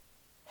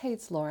Hey,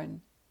 it's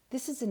Lauren.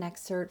 This is an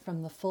excerpt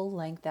from the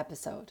full-length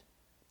episode.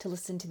 To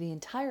listen to the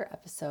entire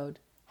episode,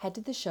 head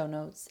to the show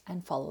notes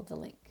and follow the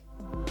link.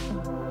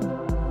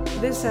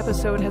 This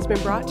episode has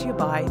been brought to you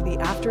by the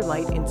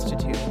Afterlight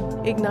Institute.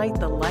 Ignite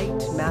the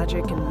light,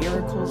 magic, and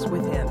miracles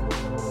within.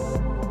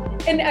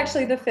 And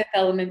actually the fifth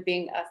element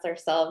being us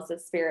ourselves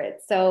as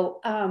spirits.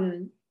 So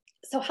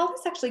how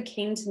this actually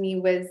came to me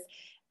was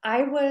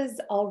I was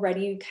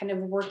already kind of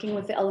working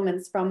with the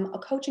elements from a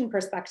coaching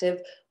perspective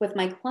with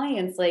my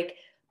clients. Like,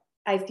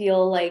 I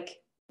feel like,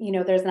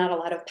 there's not a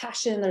lot of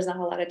passion, there's not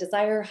a lot of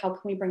desire. How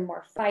can we bring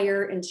more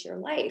fire into your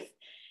life?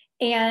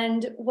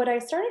 And what I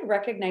started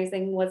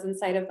recognizing was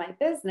inside of my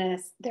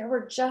business, there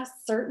were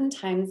just certain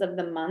times of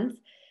the month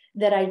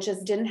that I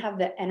just didn't have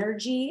the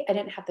energy, I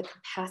didn't have the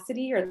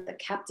capacity or the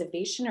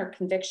captivation or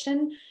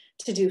conviction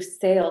to do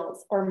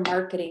sales or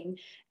marketing.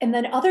 And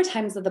then other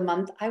times of the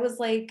month, I was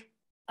like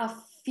a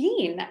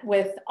fiend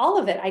with all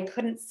of it. I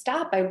couldn't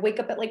stop. I'd wake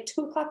up at like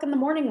 2:00 in the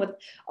morning with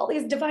all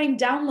these divine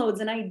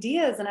downloads and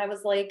ideas. And I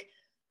was like,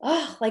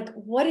 oh, like,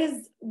 what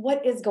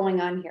is going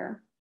on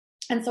here?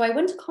 And so I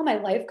went to call my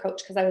life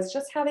coach because I was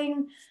just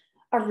having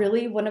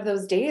one of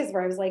those days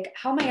where I was like,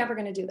 how am I ever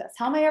going to do this?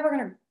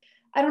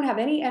 I don't have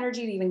any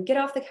energy to even get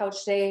off the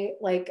couch today.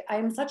 Like,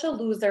 I'm such a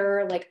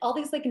loser, like all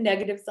these like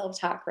negative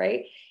self-talk,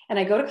 right? And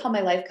I go to call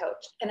my life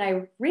coach and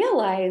I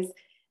realize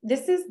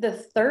this is the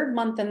third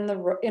month in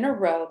a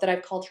row that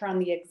I've called her on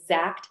the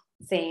exact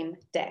same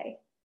day.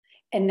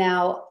 And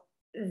now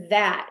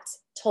that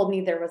told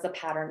me there was a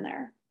pattern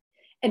there.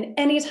 And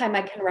anytime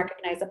I can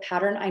recognize a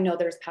pattern, I know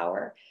there's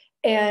power.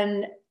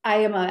 And I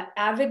am an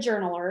avid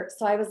journaler.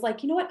 So I was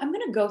like, you know what? I'm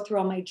going to go through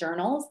all my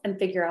journals and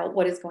figure out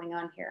what is going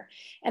on here.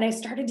 And I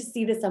started to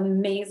see this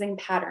amazing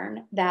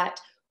pattern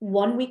that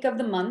 1 week of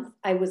the month,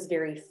 I was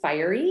very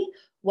fiery.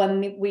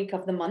 1 week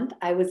of the month,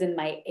 I was in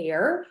my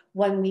air.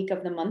 1 week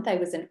of the month, I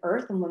was in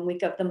earth. And 1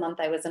 week of the month,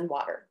 I was in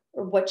water,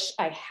 which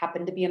I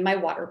happened to be in my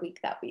water week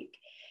that week.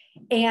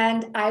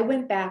 And I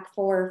went back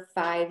for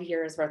 5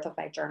 years worth of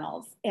my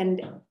journals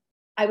and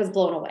I was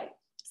blown away.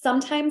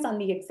 Sometimes on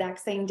the exact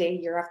same day,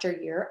 year after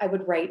year, I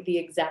would write the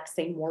exact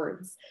same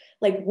words,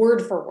 like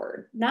word for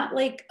word, not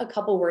like a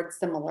couple words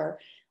similar,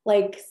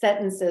 like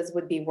sentences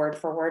would be word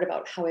for word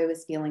about how I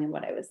was feeling and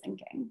what I was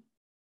thinking.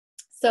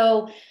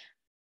 So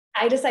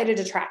I decided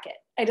to track it.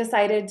 I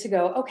decided to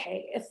go,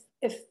 okay,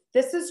 if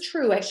this is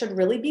true, I should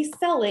really be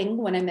selling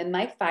when I'm in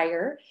my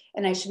fire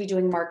and I should be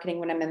doing marketing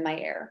when I'm in my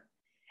air.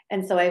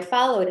 And so I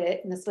followed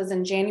it, and this was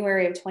in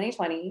January of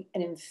 2020.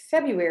 And in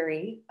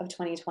February of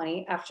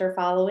 2020, after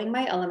following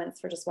my elements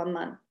for just 1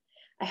 month,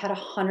 I had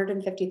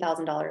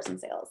 $150,000 in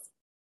sales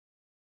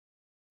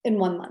in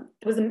 1 month.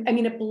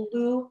 It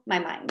blew my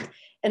mind.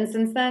 And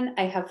since then,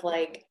 I have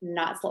like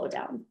not slowed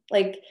down.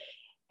 Like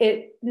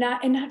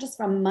not just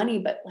from money,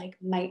 but like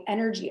my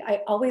energy.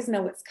 I always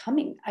know what's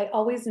coming. I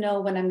always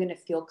know when I'm going to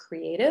feel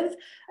creative.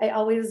 I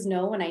always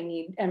know when I'm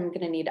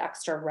going to need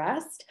extra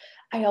rest.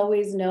 I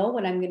always know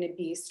when I'm going to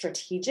be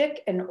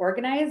strategic and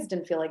organized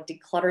and feel like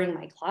decluttering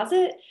my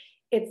closet.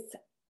 It's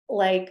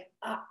like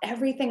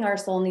everything our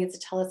soul needs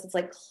to tell us. It's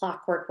like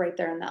clockwork right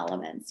there in the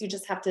elements. You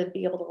just have to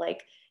be able to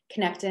like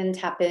connect in,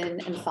 tap in,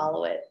 and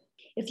follow it.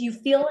 If you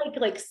feel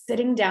like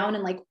sitting down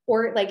and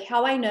or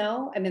how I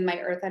know I'm in my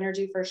earth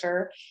energy for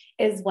sure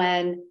is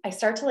when I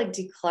start to like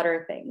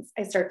declutter things.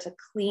 I start to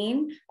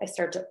clean, I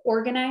start to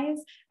organize,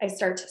 I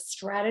start to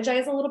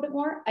strategize a little bit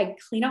more. I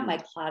clean out my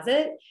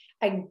closet.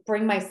 I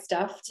bring my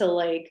stuff to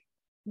like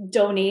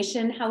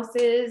donation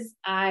houses.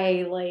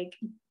 I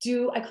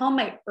call them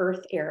my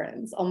earth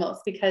errands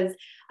almost, because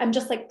I'm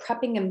just like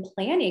prepping and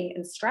planning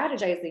and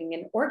strategizing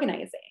and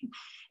organizing.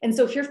 And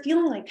so if you're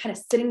feeling like kind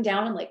of sitting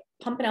down and like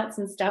pumping out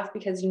some stuff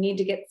because you need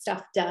to get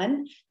stuff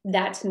done,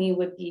 that to me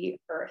would be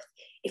earth.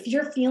 If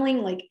you're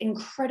feeling like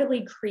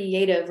incredibly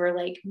creative or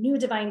like new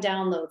divine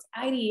downloads,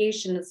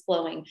 ideation is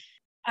flowing,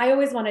 I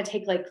always want to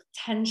take like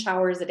 10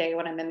 showers a day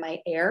when I'm in my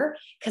air,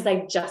 because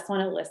I just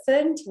want to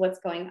listen to what's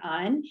going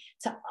on,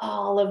 to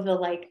all of the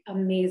like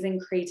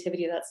amazing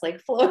creativity that's like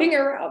flowing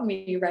around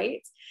me,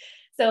 right?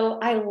 So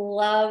I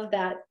love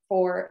that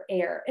for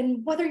air.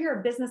 And whether you're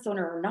a business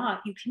owner or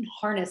not, you can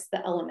harness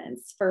the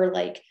elements for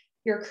like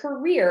your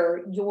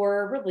career,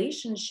 your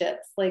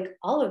relationships, like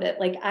all of it.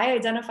 Like I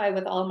identify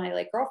with all my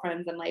like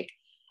girlfriends and like,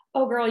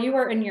 oh girl, you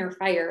are in your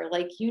fire.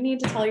 Like you need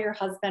to tell your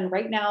husband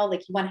right now,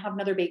 like you want to have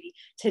another baby.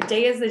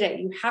 Today is the day.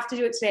 You have to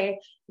do it today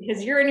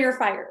because you're in your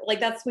fire. Like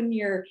that's when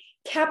you're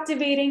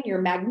captivating,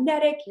 you're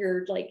magnetic,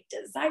 your like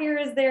desire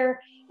is there.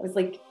 I was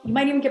like, you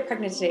might even get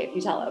pregnant today if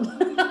you tell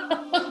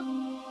him.